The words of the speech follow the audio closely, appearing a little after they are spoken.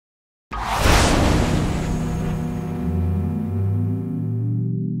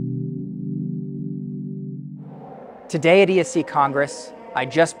Today at ESC Congress, I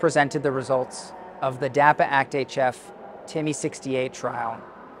just presented the results of the DAPA HF-TIMI 68 trial,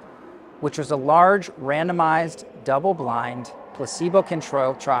 which was a large randomized double-blind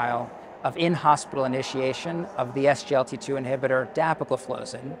placebo-controlled trial of in-hospital initiation of the SGLT2 inhibitor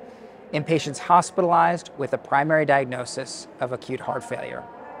Dapagliflozin in patients hospitalized with a primary diagnosis of acute heart failure.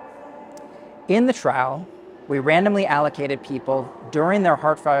 In the trial, we randomly allocated people during their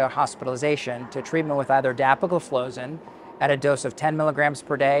heart failure hospitalization to treatment with either Dapagliflozin at a dose of 10 milligrams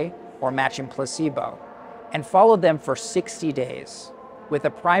per day or matching placebo, and followed them for 60 days with a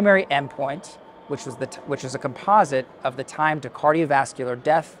primary endpoint, which was a composite of the time to cardiovascular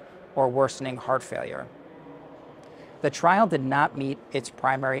death or worsening heart failure. The trial did not meet its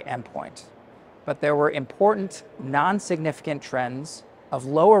primary endpoint, but there were important non-significant trends of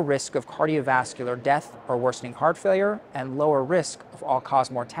lower risk of cardiovascular death or worsening heart failure and lower risk of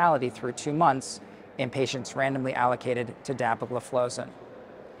all-cause mortality through 2 months in patients randomly allocated to Dapagliflozin.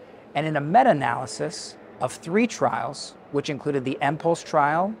 And in a meta-analysis of 3 trials, which included the EMPULSE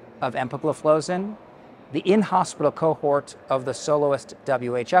trial of empagliflozin, the in-hospital cohort of the SOLOIST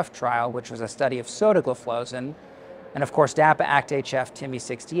WHF trial, which was a study of sotagliflozin, and of course DAPA HF-TIMI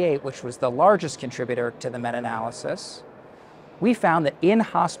 68, which was the largest contributor to the meta-analysis, we found that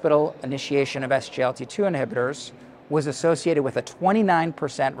in-hospital initiation of SGLT2 inhibitors was associated with a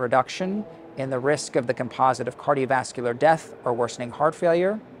 29% reduction in the risk of the composite of cardiovascular death or worsening heart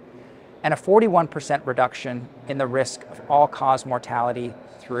failure, and a 41% reduction in the risk of all-cause mortality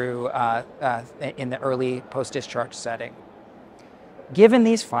through in the early post-discharge setting. Given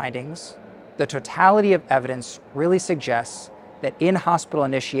these findings, the totality of evidence really suggests that in-hospital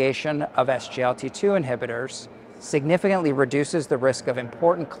initiation of SGLT2 inhibitors significantly reduces the risk of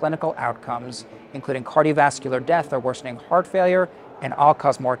important clinical outcomes, including cardiovascular death or worsening heart failure and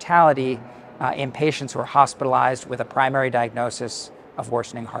all-cause mortality in patients who are hospitalized with a primary diagnosis of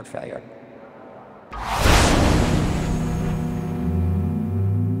worsening heart failure.